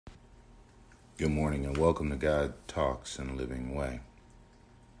Good morning and welcome to God Talks in a Living Way.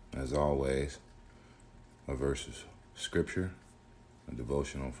 As always, a verse of scripture, a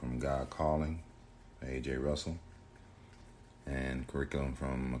devotional from God Calling, A.J. Russell, and curriculum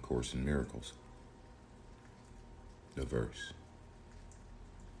from A Course in Miracles. The verse.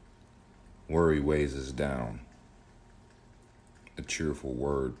 Worry weighs us down. A cheerful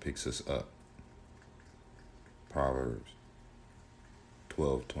word picks us up. Proverbs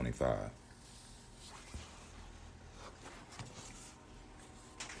 12:25.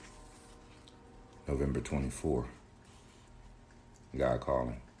 November 24. God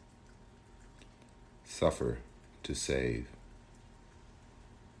Calling. Suffer to save.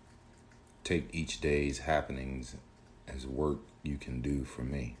 Take each day's happenings as work you can do for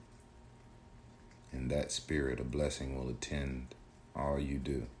me. In that spirit, a blessing will attend all you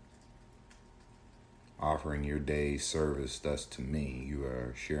do. Offering your day's service thus to me, you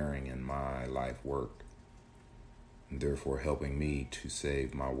are sharing in my life work, and therefore helping me to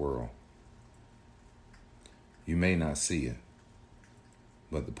save my world. You may not see it,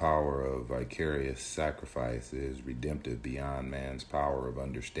 but the power of vicarious sacrifice is redemptive beyond man's power of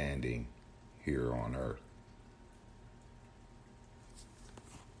understanding here on earth.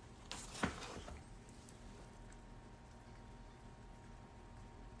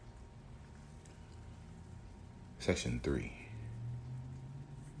 Section 3.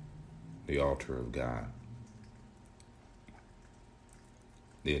 The Altar of God.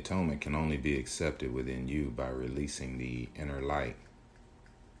 The atonement can only be accepted within you by releasing the inner light.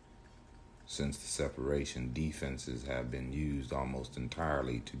 Since the separation, defenses have been used almost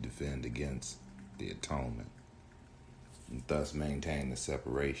entirely to defend against the atonement, and thus maintain the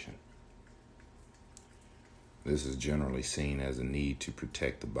separation. This is generally seen as a need to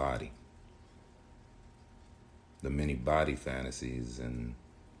protect the body. The many body fantasies in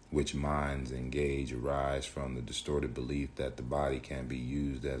which minds engage arise from the distorted belief that the body can be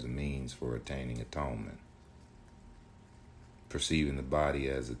used as a means for attaining atonement. Perceiving the body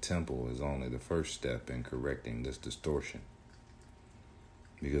as a temple is only the first step in correcting this distortion,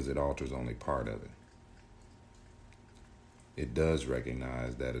 because it alters only part of it. It does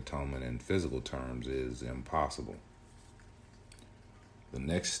recognize that atonement in physical terms is impossible. The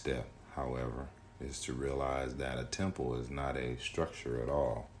next step, however, is to realize that a temple is not a structure at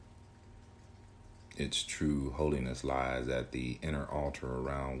all. Its true holiness lies at the inner altar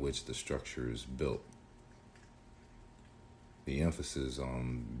around which the structure is built. The emphasis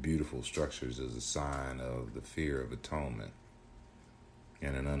on beautiful structures is a sign of the fear of atonement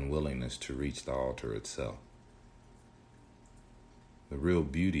and an unwillingness to reach the altar itself. The real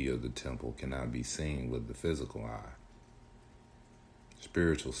beauty of the temple cannot be seen with the physical eye.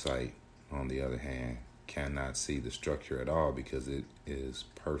 Spiritual sight, on the other hand, cannot see the structure at all because it is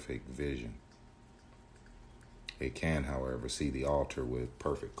perfect vision. It can, however, see the altar with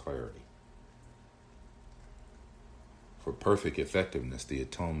perfect clarity. For perfect effectiveness, the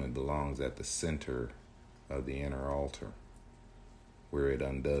atonement belongs at the center of the inner altar, where it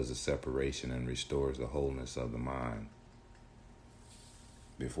undoes the separation and restores the wholeness of the mind.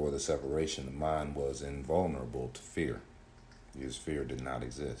 Before the separation, the mind was invulnerable to fear, because fear did not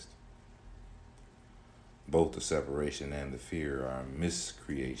exist. Both the separation and the fear are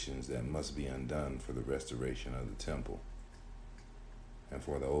miscreations that must be undone for the restoration of the temple and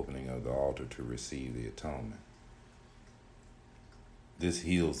for the opening of the altar to receive the atonement. This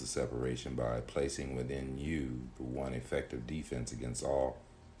heals the separation by placing within you the one effective defense against all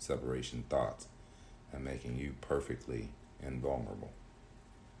separation thoughts and making you perfectly invulnerable.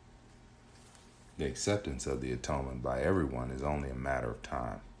 The acceptance of the atonement by everyone is only a matter of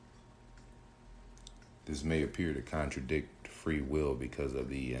time. This may appear to contradict free will because of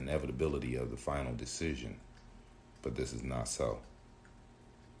the inevitability of the final decision, but this is not so.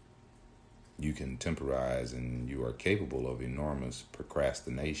 You can temporize and you are capable of enormous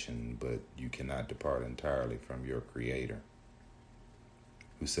procrastination, but you cannot depart entirely from your Creator,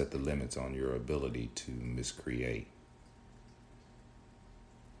 who set the limits on your ability to miscreate.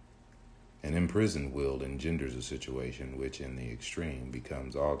 An imprisoned will engenders a situation which in the extreme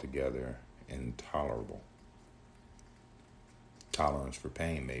becomes altogether intolerable. Tolerance for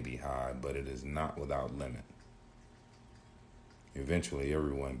pain may be high, but it is not without limit. Eventually,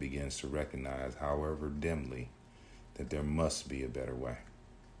 everyone begins to recognize, however dimly, that there must be a better way.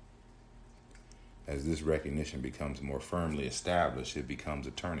 As this recognition becomes more firmly established, it becomes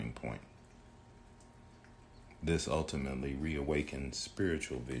a turning point. This ultimately reawakens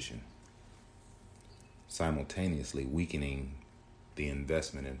spiritual vision, simultaneously weakening the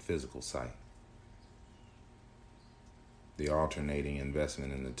investment in physical sight. The alternating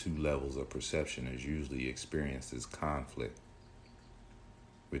investment in the two levels of perception is usually experienced as conflict,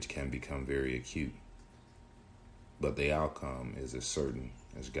 which can become very acute, but the outcome is as certain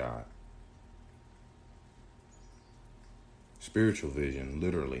as God. Spiritual vision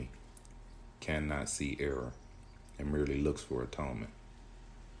literally cannot see error and merely looks for atonement.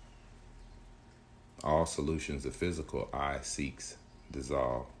 All solutions the physical eye seeks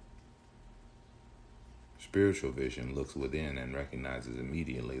dissolve. Spiritual vision looks within and recognizes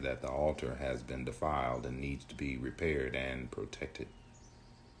immediately that the altar has been defiled and needs to be repaired and protected.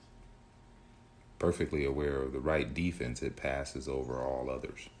 Perfectly aware of the right defense, it passes over all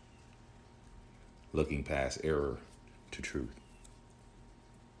others, looking past error to truth.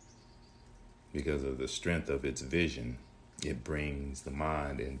 Because of the strength of its vision, it brings the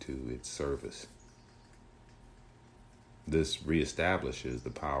mind into its service. This reestablishes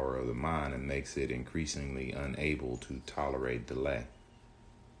the power of the mind and makes it increasingly unable to tolerate delay,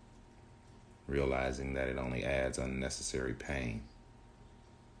 realizing that it only adds unnecessary pain.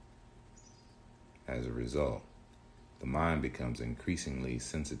 As a result, the mind becomes increasingly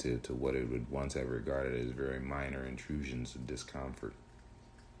sensitive to what it would once have regarded as very minor intrusions of discomfort.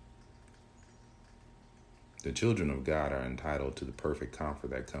 The children of God are entitled to the perfect comfort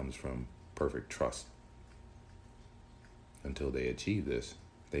that comes from perfect trust. Until they achieve this,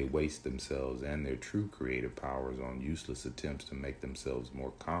 they waste themselves and their true creative powers on useless attempts to make themselves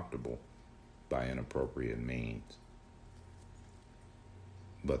more comfortable by inappropriate means.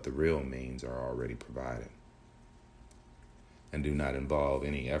 But the real means are already provided and do not involve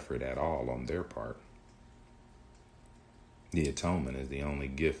any effort at all on their part. The atonement is the only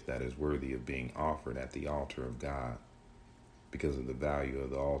gift that is worthy of being offered at the altar of God because of the value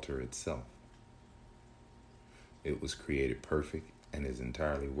of the altar itself. It was created perfect and is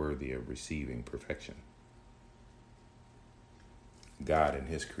entirely worthy of receiving perfection. God and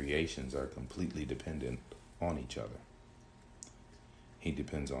his creations are completely dependent on each other. He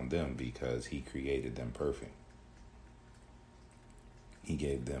depends on them because he created them perfect. He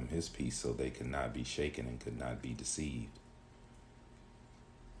gave them his peace so they could not be shaken and could not be deceived.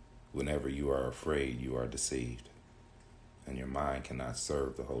 Whenever you are afraid, you are deceived, and your mind cannot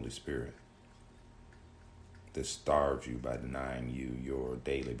serve the Holy Spirit. This starves you by denying you your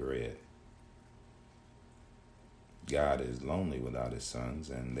daily bread. God is lonely without his sons,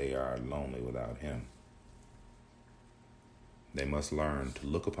 and they are lonely without him. They must learn to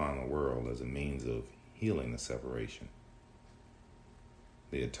look upon the world as a means of healing the separation.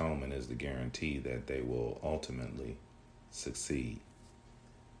 The atonement is the guarantee that they will ultimately succeed.